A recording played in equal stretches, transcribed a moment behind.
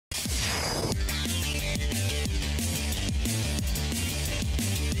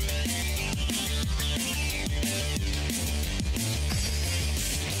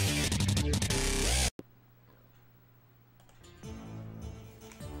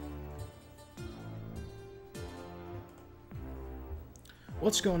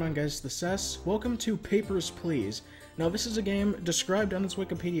What's going on, guys? The Cess. Welcome to Papers, Please. Now, this is a game described on its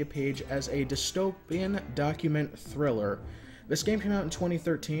Wikipedia page as a dystopian document thriller. This game came out in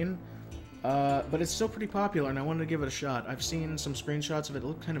 2013, but it's still pretty popular, and I wanted to give it a shot. I've seen some screenshots of it. It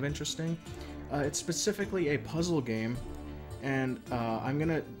looked kind of interesting. It's specifically a puzzle game, and I'm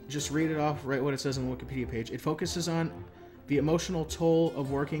gonna just read it off right what it says on the Wikipedia page. It focuses on the emotional toll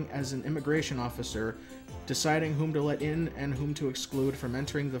of working as an immigration officer, deciding whom to let in and whom to exclude from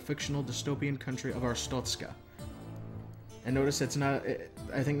entering the fictional dystopian country of Arstotzka. And notice it's not,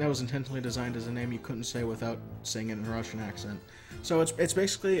 I think that was intentionally designed as a name you couldn't say without saying it in a Russian accent. So it's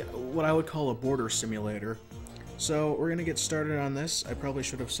basically what I would call a border simulator. So we're gonna get started on this. I probably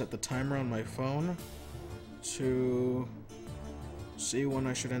should have set the timer on my phone to see when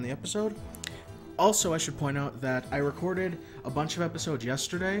I should end the episode. Also, I should point out that I recorded a bunch of episodes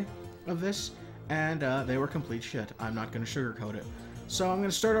yesterday of this, and they were complete shit. I'm not going to sugarcoat it. So I'm going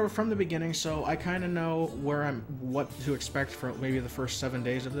to start over from the beginning, so I kind of know what to expect for maybe the first 7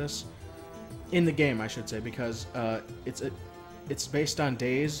 days of this. In the game, I should say, because it's based on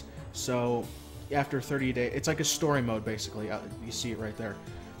days, so after 30 days, it's like a story mode, basically. You see it right there.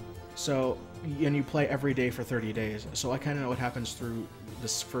 So, and you play every day for 30 days, so I kind of know what happens through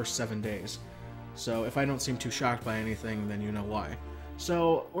this first 7 days. So if I don't seem too shocked by anything, then you know why.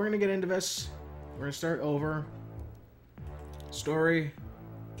 So we're going to get into this. We're going to start over. Story.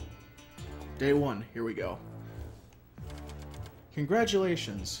 Day 1. Here we go.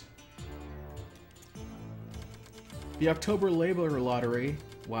 Congratulations. The October Labor Lottery,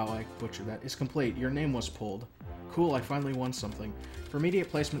 wow, I butchered that, is complete. Your name was pulled. Cool, I finally won something. For immediate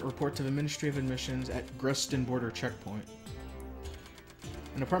placement, report to the Ministry of Admissions at Grestin Border Checkpoint.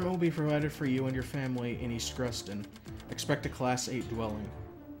 An apartment will be provided for you and your family in East Grestin. Expect a Class 8 dwelling.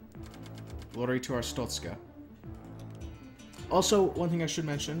 Lottery to Arstotzka. Also, one thing I should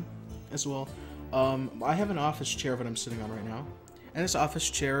mention as well, I have an office chair that I'm sitting on right now, and this office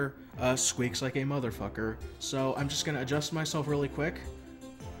chair squeaks like a motherfucker, so I'm just going to adjust myself really quick.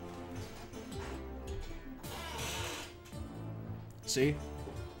 See?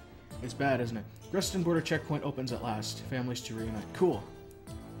 It's bad, isn't it? Grestin Border Checkpoint opens at last. Families to reunite. Cool.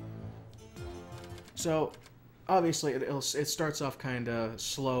 So, obviously, it starts off kind of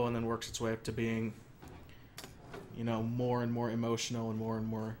slow and then works its way up to being, you know, more and more emotional and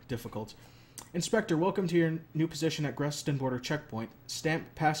more difficult. Inspector, welcome to your new position at Grestin Border Checkpoint.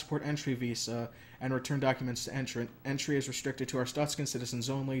 Stamp passport entry visa and return documents to entrant. Entry is restricted to Arstotzkan citizens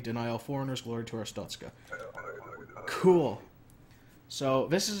only. Deny all foreigners. Glory to Arstotzka. Cool. So,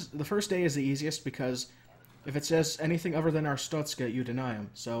 this is, the first day is the easiest because if it says anything other than Arstotzka, you deny them.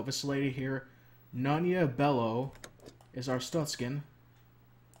 So, this lady here, Nanya Bello, is Arstotzkan,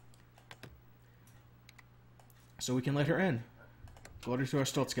 so we can let her in. Glory to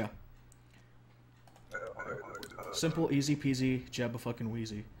Arstotzka. Simple, easy peasy, jabba fucking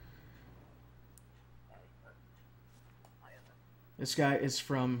wheezy. This guy is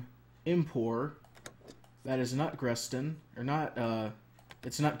from Impor. That is not Grestin, or not,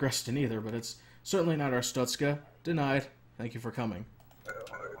 it's not Grestin either, but it's certainly not Arstotzka. Denied. Thank you for coming.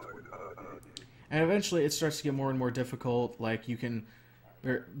 And eventually it starts to get more and more difficult, like you can,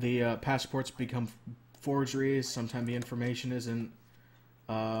 the passports become forgeries, sometimes the information isn't,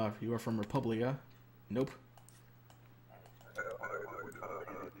 you are from Republica. Nope.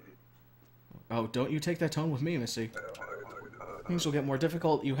 Oh, don't you take that tone with me, Missy. Things will get more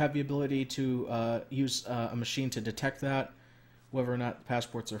difficult. You have the ability to use a machine to detect that, whether or not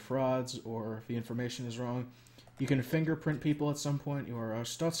passports are frauds or if the information is wrong. You can fingerprint people at some point. You are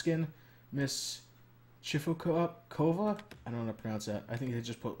Arstotzkan. Miss Chifukova? I don't know how to pronounce that. I think they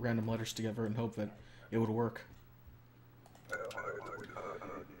just put random letters together and hope that it would work.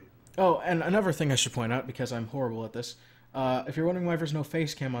 Oh, and another thing I should point out, because I'm horrible at this, if you're wondering why there's no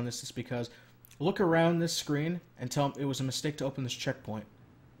face cam on this, it's because look around this screen and tell them it was a mistake to open this checkpoint.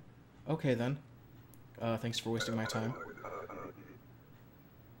 Okay, then. Thanks for wasting my time.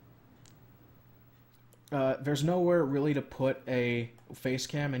 There's nowhere really to put a face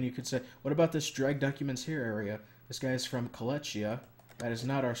cam, and you could say, what about this drag documents here area? This guy is from Kolechia. That is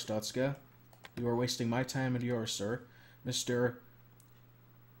not Arstotzka. You are wasting my time and yours, sir. Mr.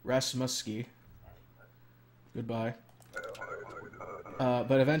 Rasmuski. Goodbye.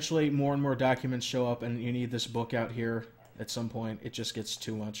 But eventually more and more documents show up, and you need this book out here at some point. It just gets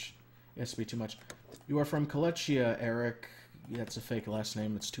too much. It has to be too much. You are from Kolechia, Eric. Yeah, it's a fake last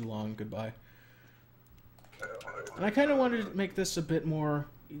name. It's too long. Goodbye. And I kind of wanted to make this a bit more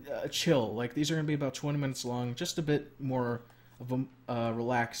chill. Like, these are going to be about 20 minutes long. Just a bit more of a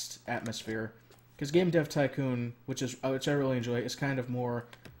relaxed atmosphere. Because Game Dev Tycoon, which I really enjoy, is kind of more.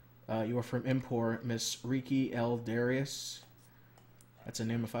 You are from Impor, Miss Riki L. Darius. That's a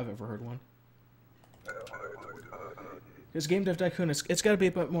name if I've ever heard one. Because Game Dev Tycoon, it's got to be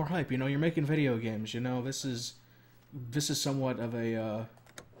a bit more hype. You know, you're making video games. You know, this is somewhat of a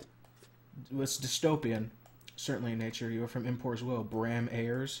it's dystopian, certainly in nature. You are from Impor as well, Bram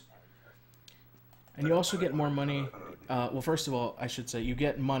Ayers. And you also get more money. Well, first of all, I should say you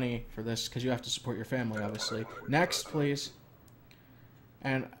get money for this because you have to support your family, obviously. Next, please.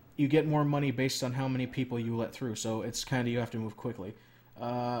 And you get more money based on how many people you let through. So it's kind of you have to move quickly.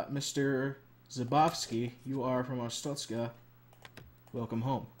 Mr. Zabowski, you are from Arstotzka. Welcome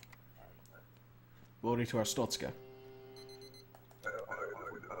home. Voting to Arstotzka.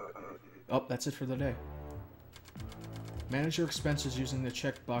 Oh, that's it for the day. Manage your expenses using the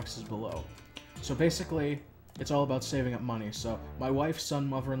check boxes below. So basically, it's all about saving up money. So my wife, son,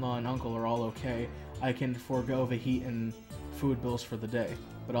 mother-in-law, and uncle are all okay. I can forego the heat and food bills for the day,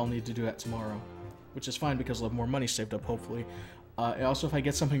 but I'll need to do that tomorrow, which is fine because I'll have more money saved up, hopefully. Also, if I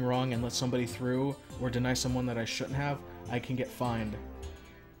get something wrong and let somebody through or deny someone that I shouldn't have, I can get fined.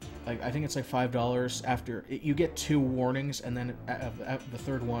 Like, I think it's like $5 after... You get 2 warnings, and then the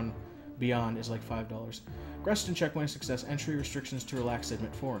third one beyond is like $5. Greston checkpoint success. Entry restrictions to relax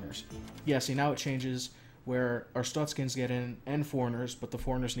admit foreigners. Yeah, see, now it changes where our Arstotzkans get in and foreigners, but the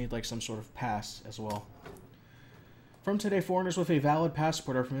foreigners need like some sort of pass as well. From today, foreigners with a valid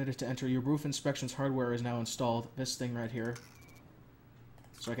passport are permitted to enter. Your roof inspections hardware is now installed. This thing right here.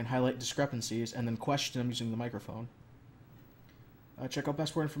 So I can highlight discrepancies and then question them using the microphone. Check out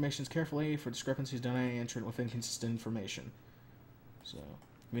passport information carefully for discrepancies done any entrant with inconsistent information. So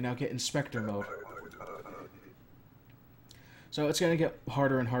we now get inspector mode. So it's going to get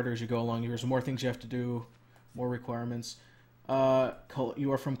harder and harder as you go along. There's more things you have to do, more requirements. You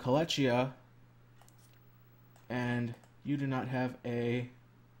are from Kolechia, and you do not have a...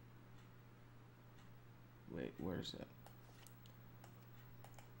 Wait, where is that?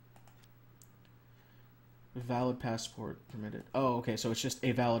 Valid passport permitted. Oh, okay, so it's just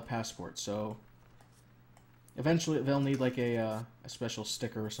a valid passport. So eventually they'll need like a special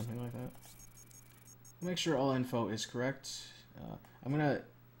sticker or something like that. Make sure all info is correct. I'm gonna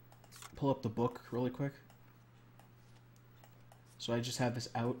pull up the book really quick. So I just have this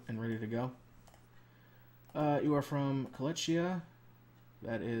out and ready to go. You are from Kolechia.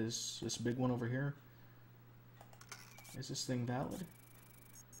 That is this big one over here. Is this thing valid?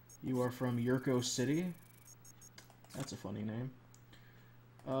 You are from Yurko City. That's a funny name.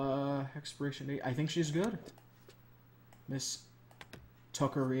 Expiration date. I think she's good. Miss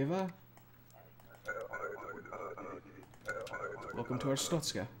Tokareva. Welcome to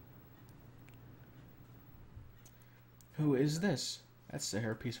Arstotzka. Who is this? That's the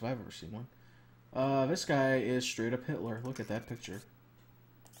hairpiece if I've ever seen one. This guy is straight up Hitler. Look at that picture.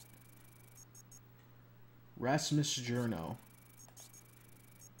 Rasmus Journo.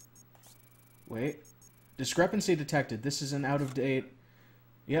 Wait. Discrepancy detected. This is an out-of-date...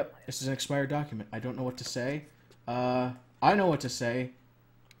 Yep, this is an expired document. I don't know what to say. I know what to say.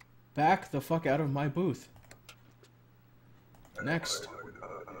 Back the fuck out of my booth. Next.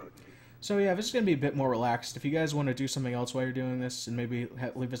 So yeah, this is going to be a bit more relaxed. If you guys want to do something else while you're doing this, and maybe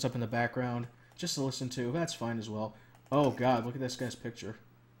leave this up in the background, just to listen to, that's fine as well. Oh god, look at this guy's picture.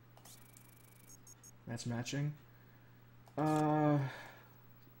 That's matching.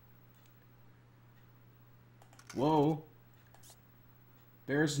 Whoa.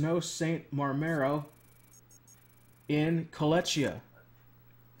 There's no Saint Marmero in Kolechia.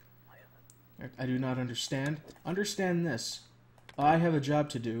 I do not understand. Understand this. I have a job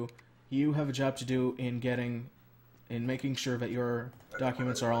to do. You have a job to do in making sure that your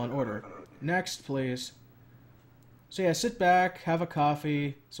documents are all in order. Next, please. So yeah, sit back, have a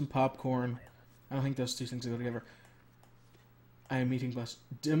coffee, some popcorn. I don't think those two things go together. I am meeting bus.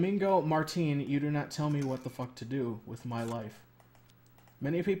 Domingo Martin, you do not tell me what the fuck to do with my life.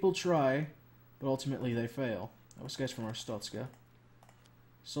 Many people try, but ultimately they fail. That was guys from Arstotzka.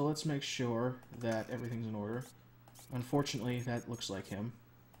 So let's make sure that everything's in order. Unfortunately, that looks like him.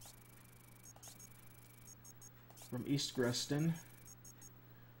 From East Greston.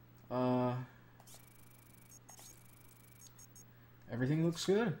 Everything looks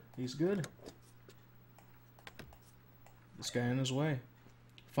good. He's good. This guy on his way.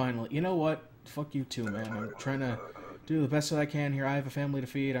 Finally. You know what? Fuck you too, man. I'm trying to do the best that I can here. I have a family to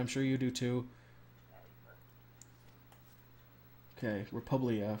feed. I'm sure you do too. Okay,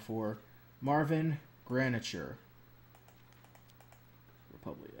 Republia for Marvin Granicher.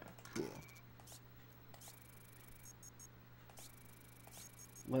 Republia. Cool.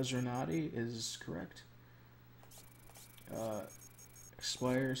 Lesernati is correct.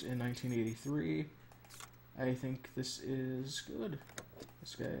 Expires in 1983. I think this is good.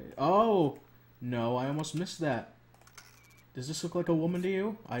 This guy... Oh! No, I almost missed that. Does this look like a woman to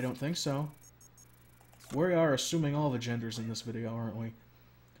you? I don't think so. We are assuming all the genders in this video, aren't we?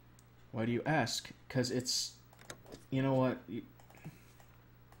 Why do you ask? Because it's... You know what?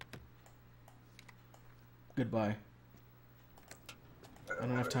 Goodbye. I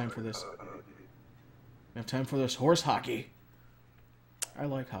don't have time for this. I have time for this horse hockey. I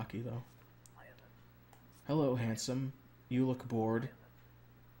like hockey, though. Hello, handsome. You look bored.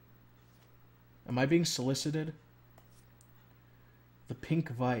 Am I being solicited? The Pink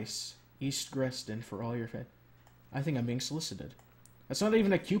Vice. East Greston for all your I think I'm being solicited. That's not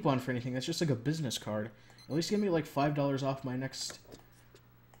even a coupon for anything. That's just like a business card. At least give me like $5 off my next...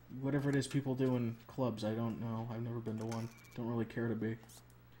 Whatever it is people do in clubs. I don't know. I've never been to one. Don't really care to be.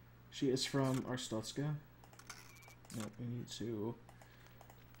 She is from Arstotzka. No, we need to...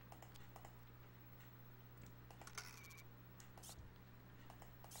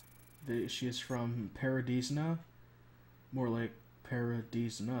 She is from Paradisna. More like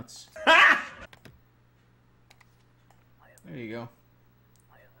Paradise Nuts. There you go.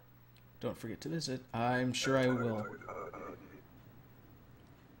 Don't forget to visit. I'm sure I will.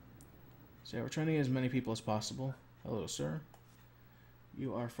 So yeah, we're trying to get as many people as possible. Hello, sir.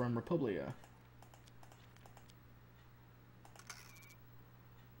 You are from Republia.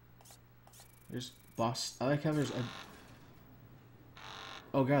 There's boss. I like how there's a...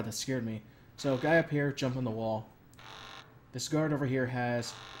 Oh god, that scared me. So, guy up here, jump on the wall. This guard over here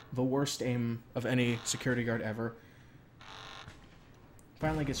has the worst aim of any security guard ever.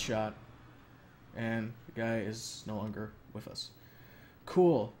 Finally gets shot. And the guy is no longer with us.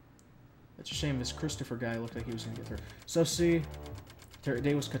 Cool. That's a shame this Christopher guy looked like he was going to get through. So, see, their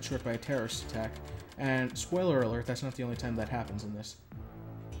day was cut short by a terrorist attack. And, spoiler alert, that's not the only time that happens in this.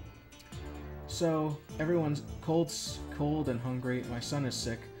 So, everyone's cold and hungry. My son is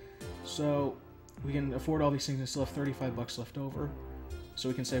sick. So, we can afford all these things and still have 35 bucks left over. So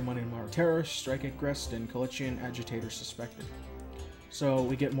we can save money tomorrow. Terrorists strike at Greston. Coalition agitators suspected. So,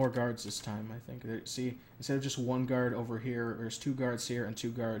 we get more guards this time, I think. See, instead of just one guard over here, there's 2 guards here and 2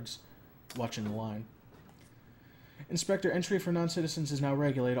 guards watching the line. Inspector, entry for non-citizens is now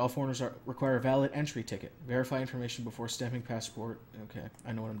regulated. All foreigners require a valid entry ticket. Verify information before stamping passport. Okay,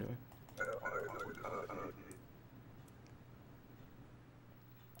 I know what I'm doing.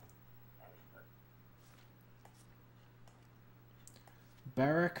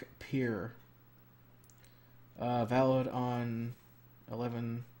 Barrack Pier. Valid on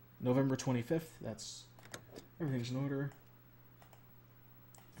November 25th. That's... Everything's in order.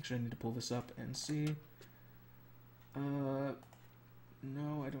 Actually, I need to pull this up and see. No,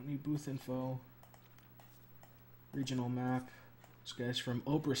 I don't need booth info. Regional map. This guy's from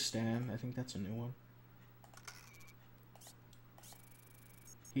Obristan. I think that's a new one.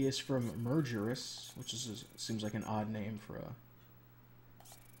 He is from Mergerus, which is seems like an odd name for a...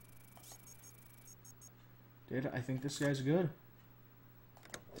 I think this guy's good.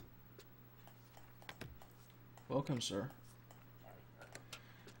 Welcome, sir.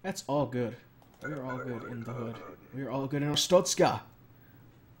 That's all good. We are all good in the hood. We are all good in Arstotzka.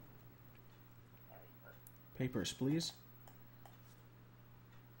 Papers, please.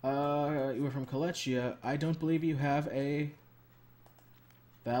 You are from Kolechia. I don't believe you have a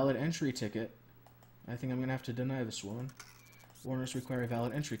valid entry ticket. I think I'm going to have to deny this woman. Foreigners require a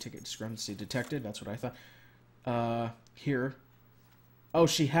valid entry ticket. Discrepancy detected. That's what I thought. Here. Oh,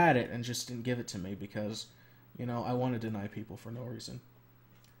 she had it and just didn't give it to me because, you know, I want to deny people for no reason.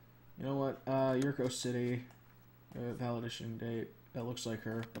 You know what? Yurko City. Valid issuing date. That looks like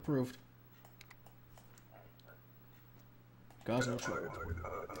her. Approved. Gosno Troll.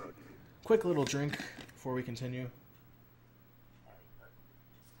 Quick little drink before we continue.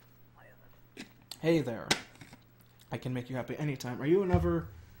 Hey there. I can make you happy anytime. Are you another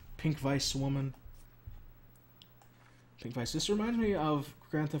Pink Vice woman? Pink Vice. This reminds me of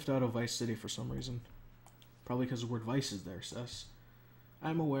Grand Theft Auto Vice City for some reason. Probably because the word Vice is there, Cess.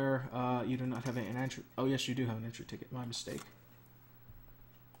 I'm aware you do not have an entry... Oh, yes, you do have an entry ticket. My mistake.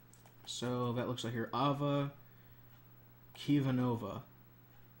 So, that looks like your Ava Kivanova.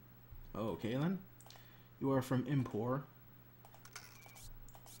 Okay, then. You are from Impor.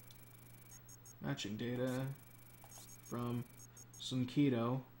 Matching data from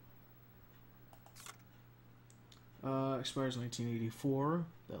Sunkido. Expires 1984.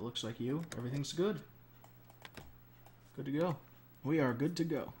 That looks like you. Everything's good. Good to go. We are good to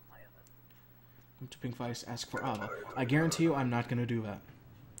go. Come to Pink Vice, ask for Ava. I guarantee you I'm not going to do that.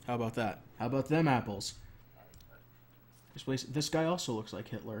 How about that? How about them apples? This guy also looks like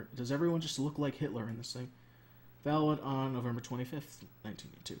Hitler. Does everyone just look like Hitler in this thing? Valid on November 25th,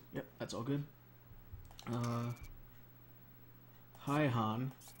 1982. Yep, that's all good.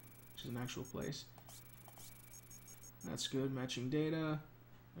 Haihan, which is an actual place. That's good. Matching data,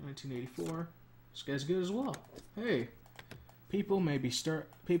 1984. This guy's good as well. Hey, people may be starting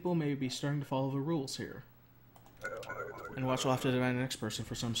to follow the rules here. And watch will have to demand the next person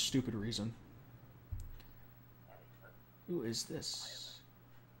for some stupid reason. Who is this?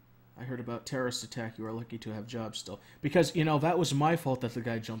 I heard about terrorist attack. You are lucky to have jobs still. Because, you know, that was my fault that the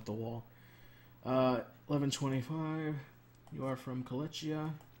guy jumped the wall. 1125. You are from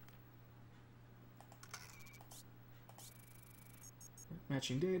Kolechia.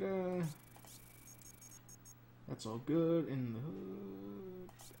 Matching data. That's all good. In the hood.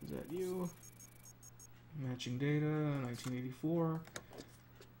 Is that you? Matching data. 1984.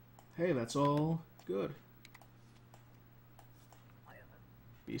 Hey, that's all good.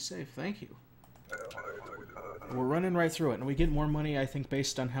 Be safe. Thank you. We're running right through it, and we get more money, I think,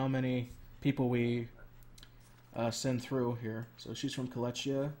 based on how many people we send through here. So she's from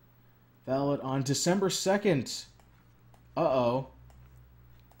Kolechia. Valid on December 2nd. Uh-oh.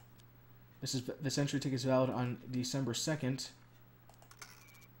 This entry ticket is valid on December 2nd.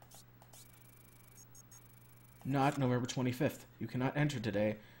 Not November 25th. You cannot enter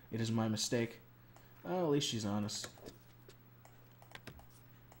today. It is my mistake. Oh, at least she's honest.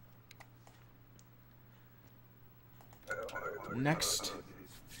 Next.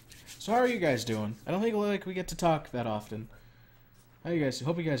 So how are you guys doing? I don't think like we get to talk that often. How you guys?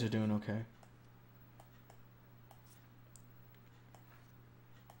 Hope you guys are doing okay.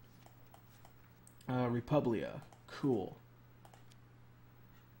 Republia. Cool.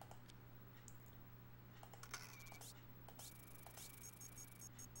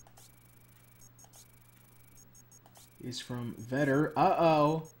 He's from Vetter.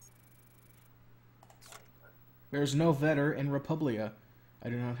 Uh-oh. There's no Vetter in Republia. I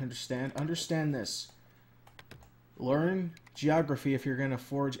do not understand. Understand this. Learn geography if you're going to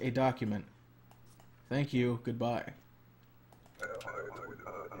forge a document. Thank you. Goodbye.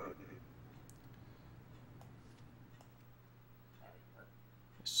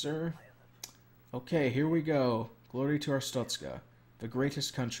 Sir. Okay, here we go. Glory to Arstotzka, the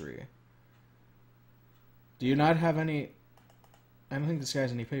greatest country. Do you not have any... I don't think this guy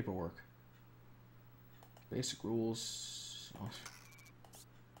has any paperwork. Basic rules. Oh.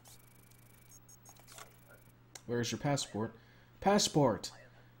 Where is your passport? Passport!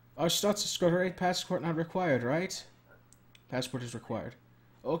 Arstotzka, right? Passport not required, right? Passport is required.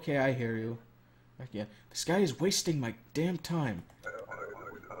 Okay, I hear you. Yeah, this guy is wasting my damn time.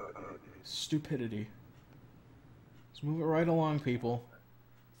 Stupidity. Let's move it right along, people.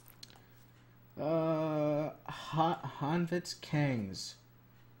 Hanvitz Kangs.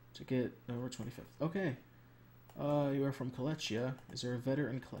 Ticket November 25th. Okay. You are from Kolechia. Is there a Vetter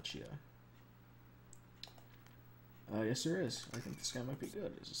in Kolechia? Yes, there is. I think this guy might be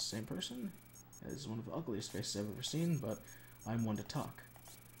good. Is this the same person? That is one of the ugliest faces I've ever seen, but I'm one to talk.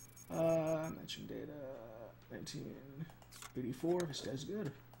 Mention data. 1984. This guy's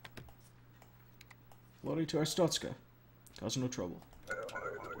good. Glory to Arstotzka. Cause no trouble.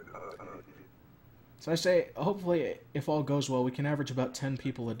 So I say, hopefully, if all goes well, we can average about 10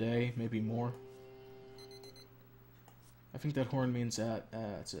 people a day, maybe more. I think that horn means that.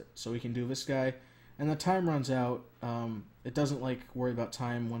 That's it. So we can do this guy. And the time runs out. It doesn't, like, worry about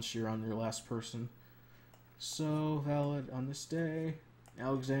time once you're on your last person. So, valid on this day.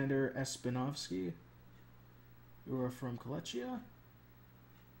 Alexander Espinovsky. You are from Kolechia.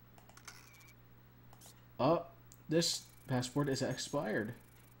 Oh, this passport is expired.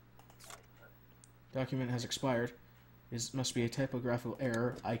 Document has expired. This must be a typographical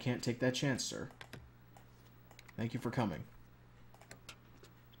error. I can't take that chance, sir. Thank you for coming.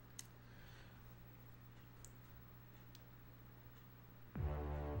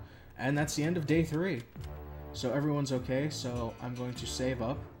 And that's the end of day 3. So everyone's okay, so I'm going to save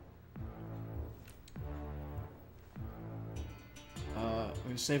up. I'm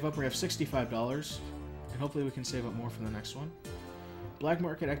going to save up. We have $65. And hopefully we can save up more for the next one. Black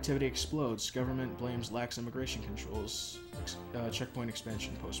market activity explodes. Government blames lax immigration controls. Checkpoint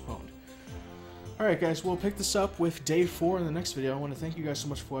expansion postponed. Alright guys, we'll pick this up with day 4 in the next video. I want to thank you guys so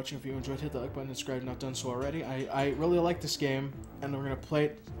much for watching. If you enjoyed, hit that like button and subscribe if not done so already. I really like this game, and we're going to play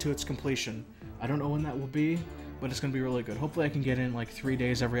it to its completion. I don't know when that will be, but it's going to be really good. Hopefully I can get in like 3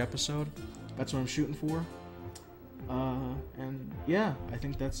 days every episode. That's what I'm shooting for. And yeah, I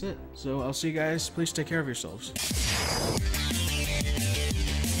think that's it. So I'll see you guys. Please take care of yourselves.